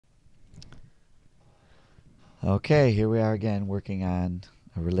Okay, here we are again working on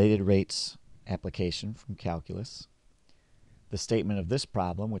a related rates application from calculus. The statement of this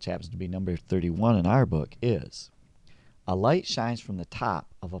problem, which happens to be number 31 in our book, is a light shines from the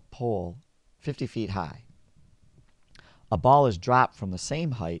top of a pole 50 feet high. A ball is dropped from the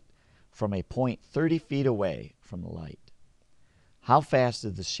same height from a point 30 feet away from the light. How fast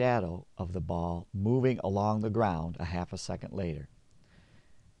is the shadow of the ball moving along the ground a half a second later?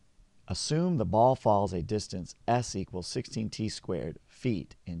 Assume the ball falls a distance s equals 16t squared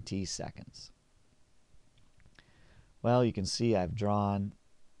feet in t seconds. Well, you can see I've drawn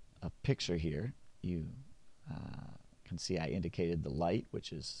a picture here. You can see I indicated the light,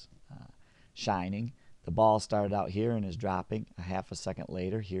 which is shining. The ball started out here and is dropping a half a second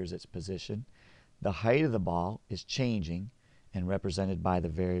later. Here's its position. The height of the ball is changing and represented by the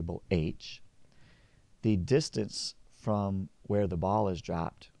variable h. The distance from where the ball is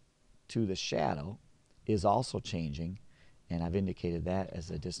dropped to the shadow is also changing, and I've indicated that as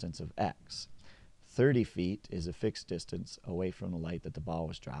a distance of x. 30 feet is a fixed distance away from the light that the ball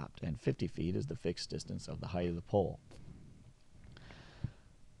was dropped, and 50 feet is the fixed distance of the height of the pole.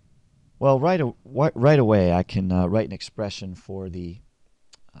 Well, right away I can write an expression for the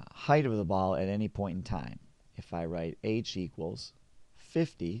height of the ball at any point in time. If I write h equals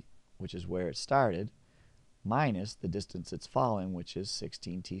 50, which is where it started, minus the distance it's falling, which is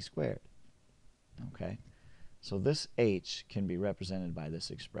 16t squared. Okay, so this h can be represented by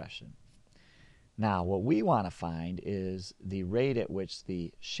this expression. Now, what we want to find is the rate at which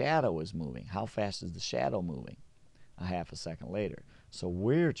the shadow is moving. How fast is the shadow moving a half a second later? So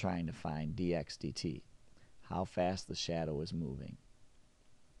we're trying to find dx dt, how fast the shadow is moving.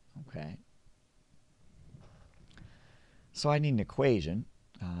 Okay, so I need an equation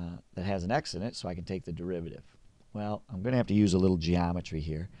that has an x in it so I can take the derivative. Well, I'm going to have to use a little geometry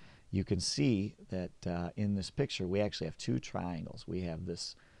here. You can see that in this picture we actually have two triangles. We have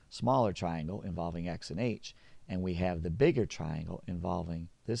this smaller triangle involving x and h, and we have the bigger triangle involving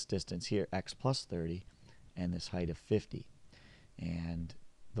this distance here, x plus 30, and this height of 50. And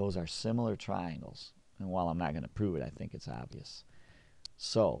those are similar triangles. And while I'm not going to prove it, I think it's obvious.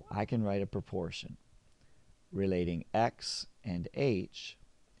 So I can write a proportion relating x and h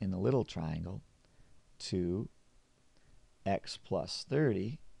in the little triangle to x plus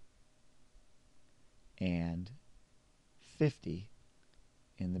 30 and 50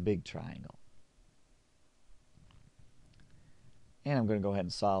 in the big triangle. And I'm going to go ahead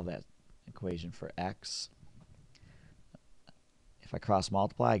and solve that equation for x. If I cross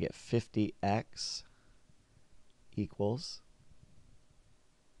multiply, I get 50x equals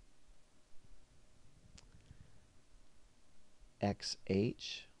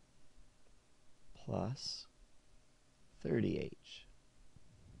xh plus 30h.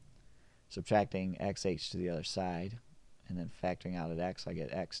 Subtracting xh to the other side and then factoring out at x, I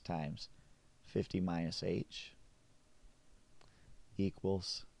get x times 50 minus h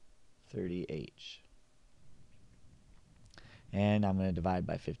equals 30h. And I'm going to divide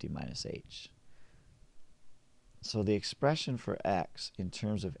by 50 minus h. So the expression for x in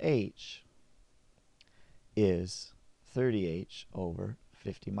terms of h is 30h over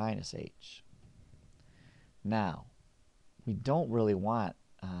 50 minus h. Now, we don't really want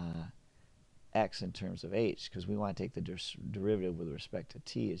x in terms of h because we want to take the derivative with respect to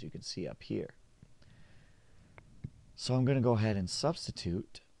t, as you can see up here. So I'm going to go ahead and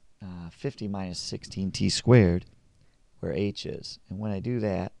substitute 50 minus 16t squared where h is. And when I do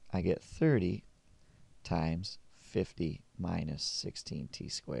that, I get 30 times 50 minus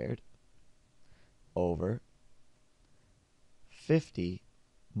 16t squared over 50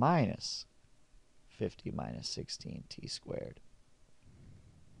 minus 50 minus 16t squared.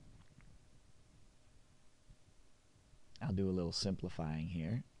 I'll do a little simplifying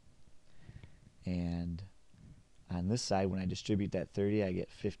here. And on this side, when I distribute that 30, I get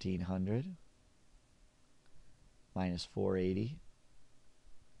 1500 minus 480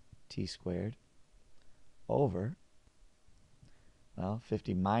 t squared over, well,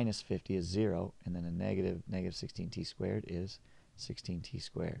 50 minus 50 is 0, and then a negative 16t squared is 16t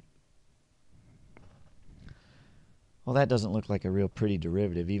squared. Well, that doesn't look like a real pretty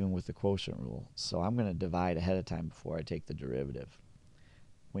derivative, even with the quotient rule. So I'm going to divide ahead of time before I take the derivative.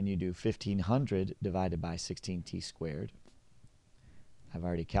 When you do 1500 divided by 16t squared, I've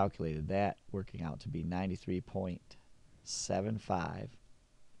already calculated that, working out to be 93.75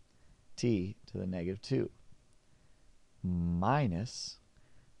 t to the negative 2 minus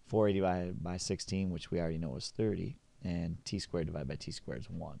 480 divided by 16, which we already know is 30, and t squared divided by t squared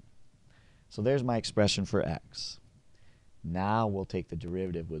is 1. So there's my expression for x. Now we'll take the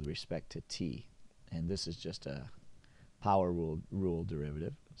derivative with respect to t. and this is just a power rule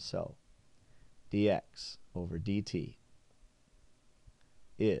derivative. So dx over dt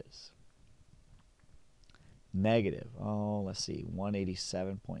is negative, let's see,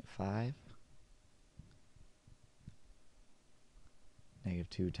 187.5. Negative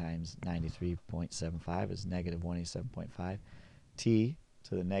 2 times 93.75 is negative 187.5. T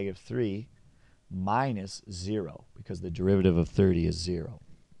to the negative 3 minus 0, because the derivative of 30 is 0.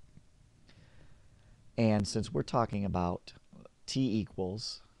 And since we're talking about t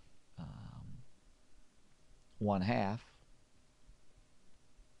equals 1/2,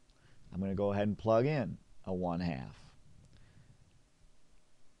 I'm going to go ahead and plug in a 1/2.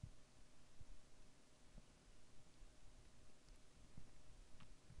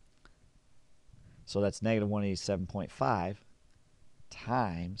 So that's negative 187.5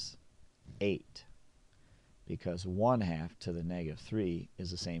 times 8, because 1/2 to the negative 3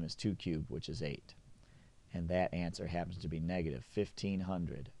 is the same as 2 cubed, which is 8. And that answer happens to be negative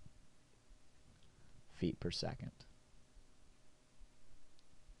 1,500 feet per second.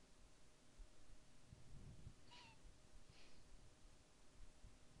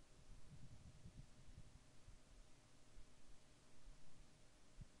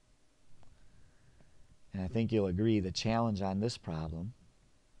 And I think you'll agree the challenge on this problem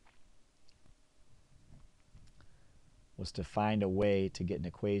was to find a way to get an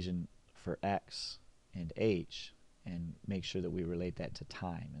equation for x and h and make sure that we relate that to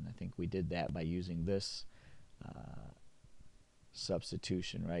time. And I think we did that by using this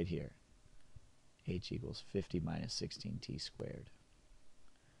substitution right here. H equals 50 minus 16t squared.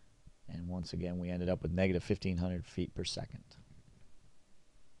 And once again, we ended up with negative 1,500 feet per second.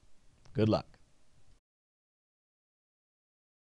 Good luck.